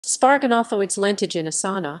Sparganothoides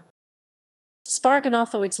lentiginosana.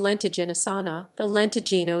 Sparganothoides lentiginosana, the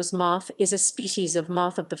lentiginos moth, is a species of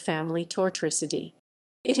moth of the family Tortricidae.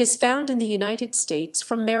 It is found in the United States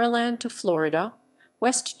from Maryland to Florida,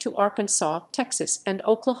 west to Arkansas, Texas, and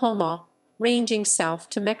Oklahoma, ranging south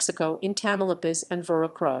to Mexico in Tamaulipas and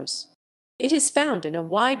Veracruz. It is found in a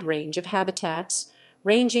wide range of habitats,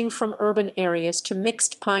 ranging from urban areas to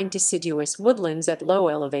mixed pine-deciduous woodlands at low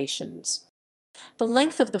elevations. The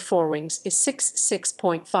length of the forewings is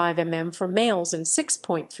 6.5 mm for males and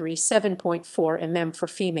 6.4 mm for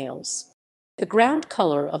females. The ground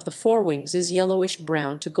color of the forewings is yellowish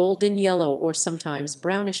brown to golden yellow or sometimes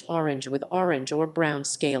brownish orange with orange or brown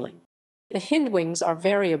scaling. The hindwings are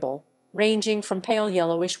variable, ranging from pale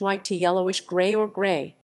yellowish white to yellowish gray or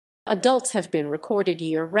gray. Adults have been recorded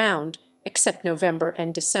year-round, except November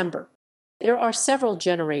and December. There are several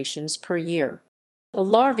generations per year. The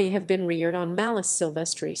larvae have been reared on Malus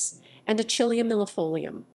sylvestris and Achillea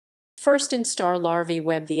millefolium. First instar larvae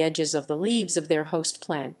web the edges of the leaves of their host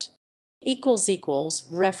plant.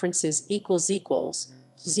 References